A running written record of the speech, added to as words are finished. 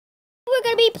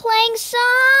be playing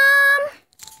some...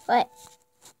 What?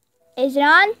 Is it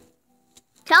on?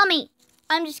 Tell me.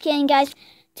 I'm just kidding, guys.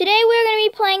 Today we're going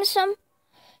to be playing some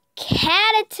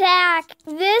Cat Attack.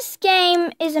 This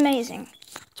game is amazing.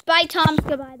 It's by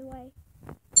Tomska, by the way.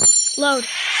 Load.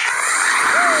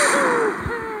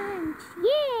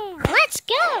 Yeah, let's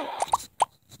go.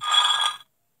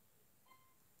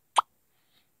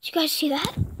 Did you guys see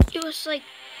that? It was like...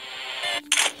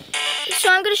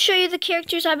 So I'm going to show you the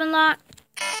characters I've unlocked.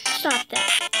 Stop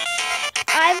that.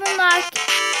 I've unlocked...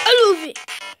 I love it.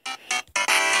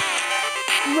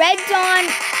 Red Dawn,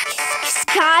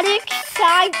 Skadik,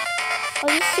 I'll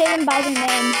just say them by their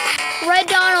name. Red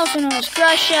Dawn, also known as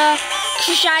Krusha,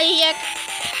 Krushayak,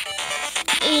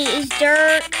 is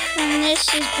Dirk, and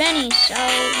this is Benny, so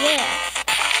yeah.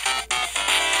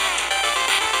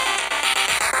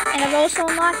 And I've also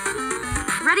unlocked...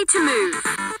 Ready to move.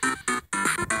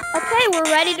 Okay,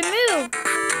 we're ready to move.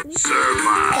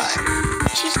 Survive.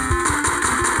 She's...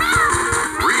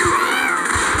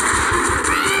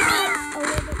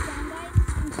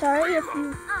 Sorry if you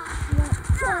want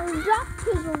thumbs up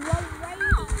because we're right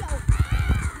radio.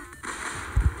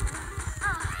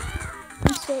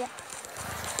 Let's say that.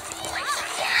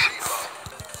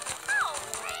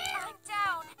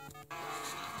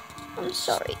 I'm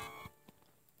sorry.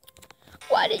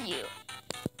 Why did you?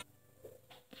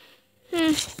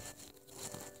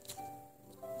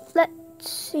 Let's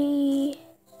see.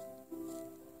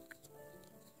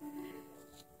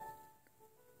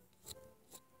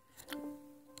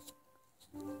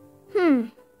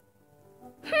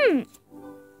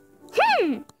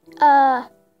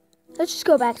 Let's just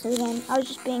go back to the game. I was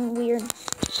just being weird.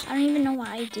 I don't even know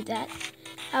why I did that.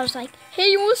 I was like, hey,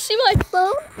 you want to see my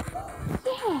phone?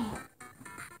 Yeah.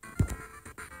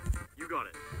 You got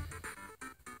it.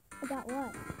 I got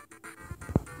what?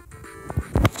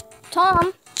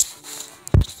 Tom,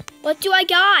 what do I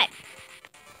got?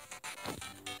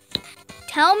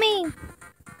 Tell me.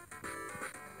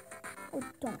 Oh,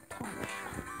 don't tell me.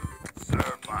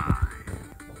 Survive.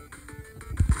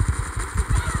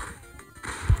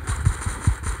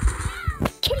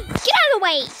 Get out of the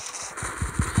way!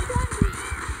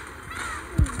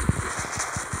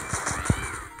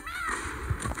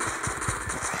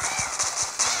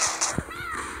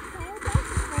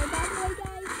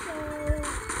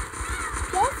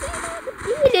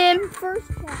 Beat him first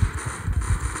try.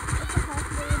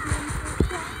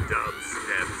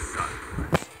 Dubstep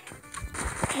sunrise.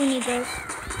 We need those.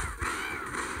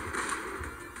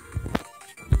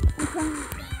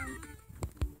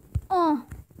 Oh.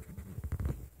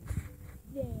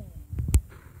 Yeah.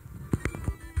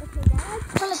 Okay, now I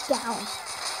turn it down.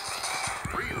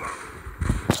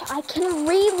 I can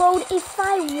reload if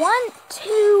I want to.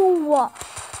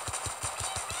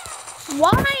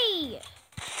 Why?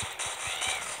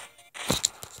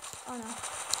 Oh no.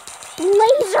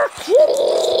 Laser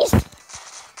kitties!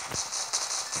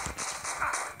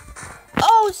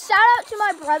 Oh, shout out to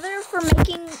my brother for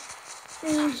making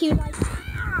he like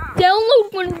download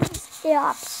one of these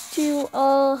apps to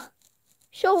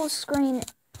show screen,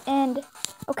 and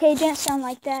okay, it didn't sound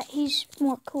like that. He's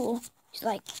more cool. He's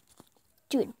like,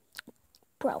 dude,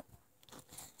 bro,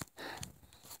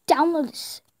 download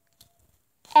this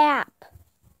app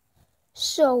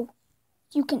so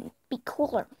you can be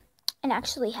cooler and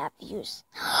actually have views.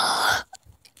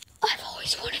 I've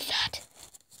always wanted that.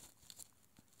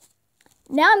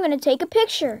 Now I'm going to take a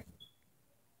picture.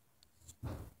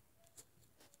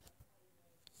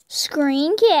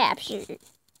 Screen capture.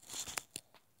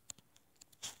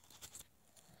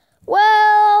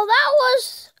 Well, that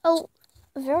was a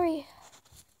very,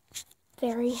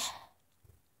 very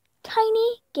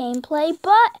tiny gameplay,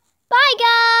 but bye,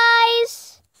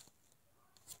 guys!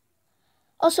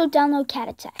 Also, download Cat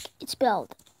Attack. It's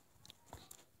spelled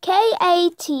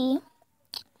K-A-T-A-T-A-K.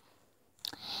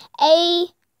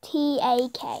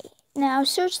 Now,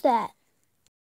 search that.